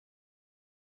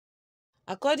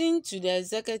According to the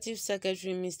Executive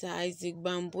Secretary, Mr.Issac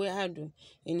Addo,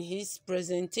 in his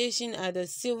presentation at the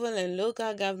Civil and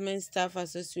Local Government Staff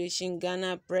Association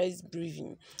Ghana press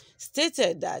briefing,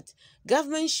 stated that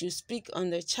government should speak on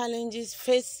the challenges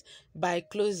faced by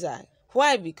Clogsag.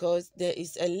 Why? Because there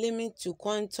is a limit to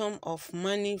quantum of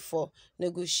money for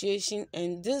negotiation,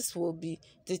 and this will be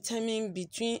determined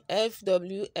between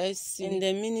FWSC and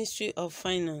the Ministry of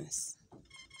Finance.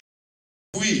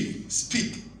 We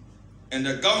speak and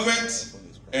the government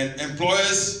and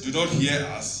employers do not hear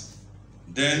us,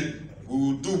 then we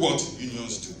will do what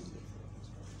unions do.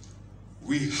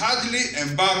 We hardly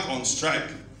embark on strike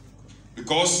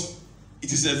because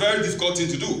it is a very difficult thing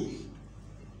to do.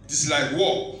 It is like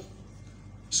war.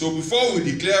 So before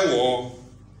we declare war,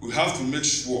 we have to make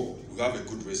sure we have a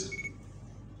good reason.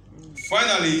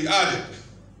 Finally, he added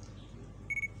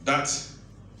that,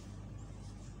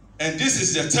 and this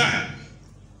is the time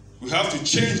we have to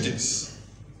change this.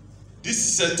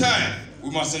 This is a time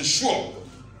we must ensure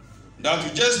that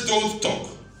we just don't talk,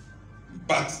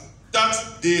 but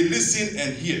that they listen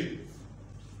and hear.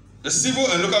 The civil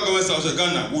and local government of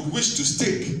Ghana would wish to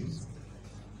state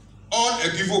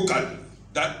unequivocally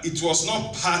that it was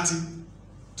not party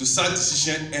to such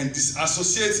decision and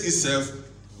disassociates itself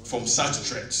from such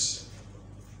threats.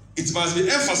 It must be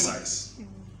emphasized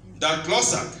that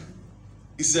Clogsag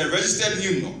is a registered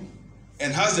union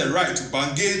and has the right to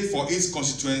bargain for its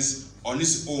constituents on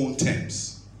its own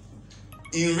terms.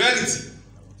 In reality,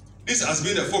 this has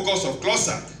been the focus of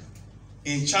Clogsag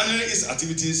in channeling its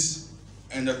activities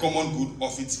and the common good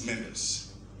of its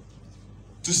members.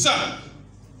 To some,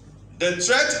 the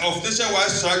threat of nationwide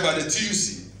strike by the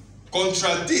TUC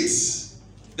contradicts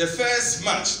the 1st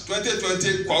March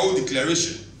 2020 Kwao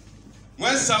Declaration,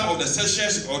 when some of the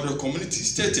sections of the community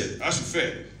stated, as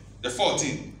referred, the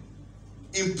 14th,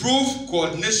 improve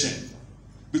coordination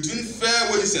between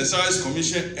Fair Wages and Salaries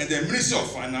Commission and the Ministry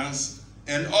of Finance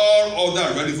and all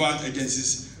other relevant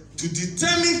agencies to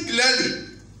determine clearly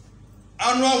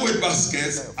annual wage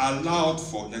baskets allowed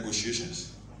for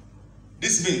negotiations.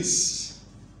 This means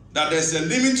that there's a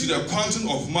limit to the quantum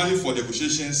of money for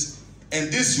negotiations,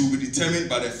 and this will be determined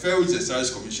by the Fair Wages and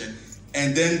Salaries Commission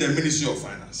and then the Ministry of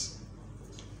Finance.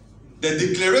 The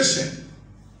declaration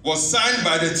was signed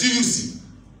by the TUC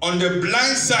on the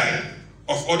blind side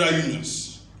of other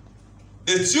unions.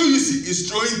 The TUC is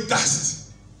throwing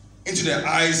dust into the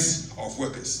eyes of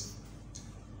workers.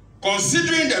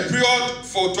 Considering the period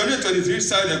for 2023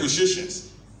 salary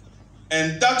negotiations,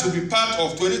 and that will be part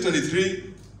of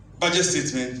 2023 budget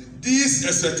statement, these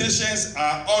expectations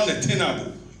are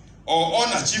unattainable or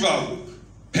unachievable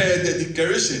per the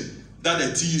declaration that the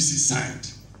TUC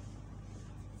signed.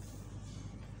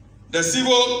 The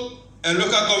civil and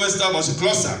local government staff of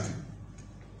Clogsag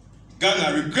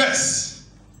Ghana regrets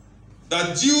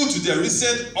that due to the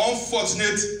recent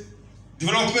unfortunate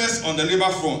developments on the labor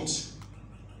front,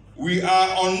 we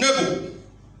are unable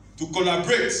to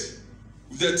collaborate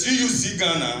with the TUC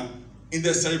Ghana in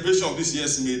the celebration of this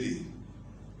year's May Day.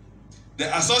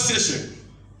 The association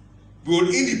will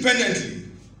independently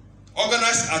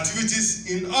organize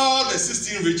activities in all the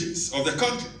 16 regions of the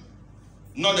country,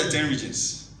 not the 10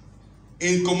 regions,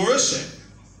 in commemoration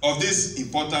of this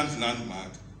important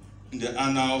landmark in the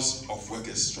annals of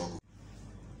workers' struggle.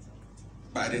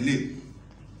 By the name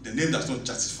does not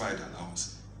justify the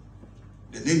allowance.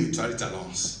 The name neutrality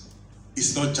allowance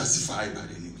is not justified by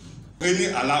the name. Any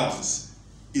allowance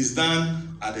is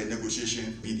done at the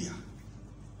negotiation media.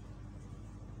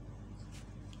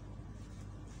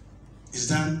 It's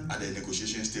done at the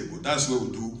negotiation table. That's where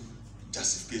we do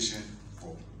justification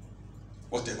for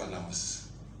whatever allowance.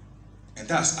 And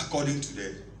that's according to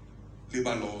the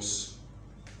labor laws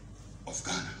of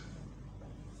Ghana.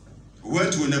 We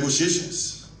went to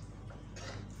negotiations.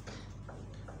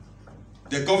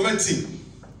 The government team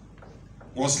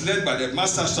was led by the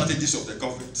master strategist of the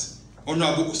government,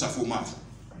 Honorable Osafo Mav,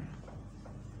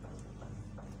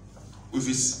 with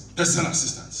his personal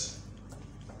assistants.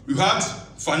 We had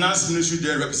Finance Ministry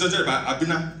there represented by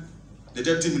Abina, the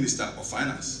Deputy Minister of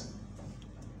Finance,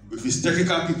 with his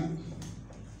technical people.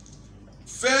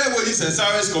 Fair Wages and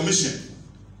Salaries Commission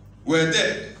were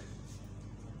there.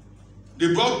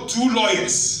 They brought two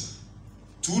lawyers,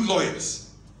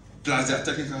 plus their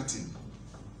technical team.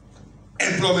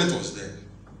 Employment was there.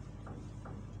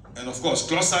 And of course,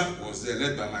 Clogsag was there,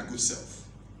 led by my good self.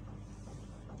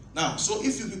 Now, so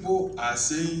if you people are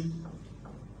saying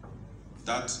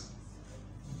that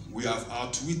we have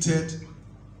outwitted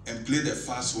and played a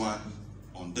fast one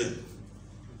on them,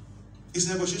 it's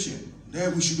negotiation.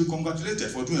 Then we should be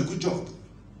congratulated for doing a good job.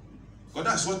 Because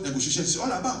that's what negotiation is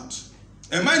all about.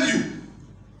 And mind you,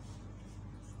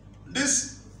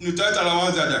 nutrient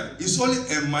allowance is only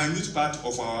a minute part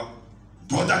of our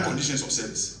broader conditions of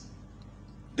service.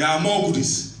 There are more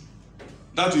goodies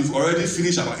that we've already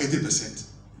finished about 80%.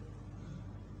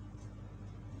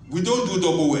 We don't do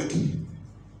double work.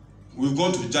 We've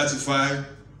gone to justify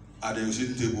at the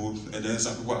negotiating table, and then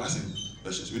some people are asking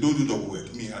questions. We don't do double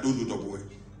work. Me, I don't do double work.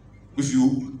 If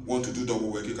you want to do double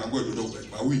work, you can go and do double work.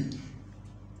 But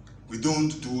we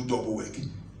don't do double work.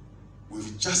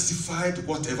 We've justified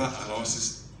whatever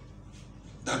allowances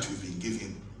that we've been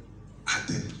given at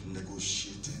the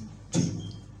negotiating table.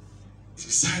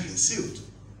 It's signed and sealed.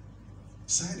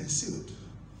 Signed and sealed.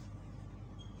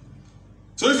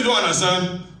 So if you don't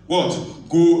understand, what?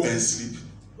 Go and sleep.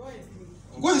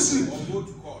 Go and sleep. Or go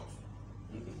to court.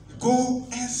 Go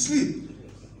and sleep.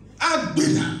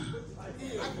 Agbena.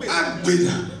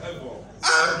 Agbena.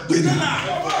 Agbena.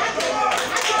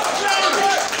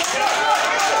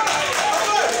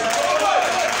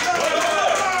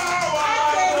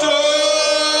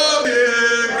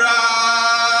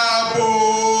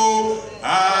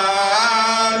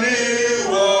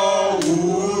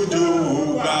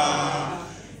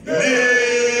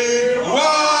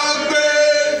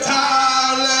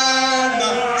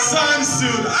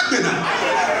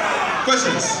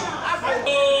 Questions?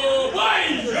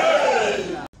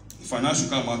 Finance should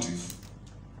come out with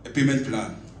a payment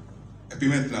plan,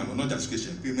 but not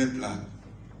justification, payment plan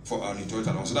for our nutrient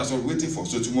allowance. So that's what we're waiting for.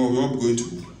 So tomorrow we're all going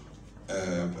to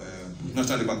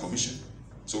National Labour Commission.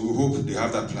 So we hope they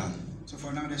have that plan. So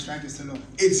for now, the strike is still on.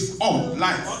 It's on,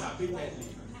 live.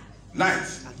 Live.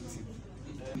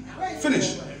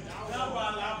 Finish.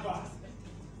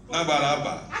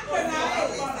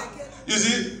 You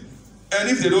see, and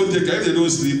if they don't take care, if they don't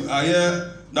sleep, I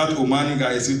hear that Omani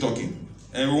guy is still talking.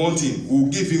 And we want him, we'll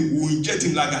inject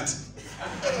him like that.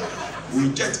 We'll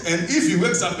inject, and if he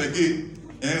wakes up again,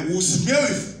 we'll smell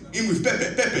him with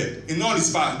pepper in all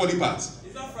his body parts.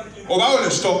 Oba will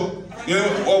stop.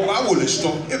 Oba will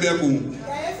stop.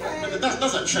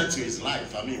 That's a threat to his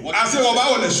life. I mean, what? I say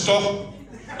Oba will stop.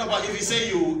 No, but if you say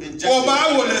you inject,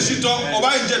 Oba will stop.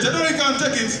 Oba inject. I don't think he can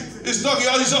take it. It's talking.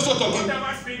 He's also talking.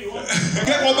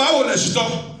 Get Oba will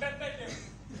stop.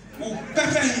 We'll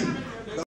pepper him.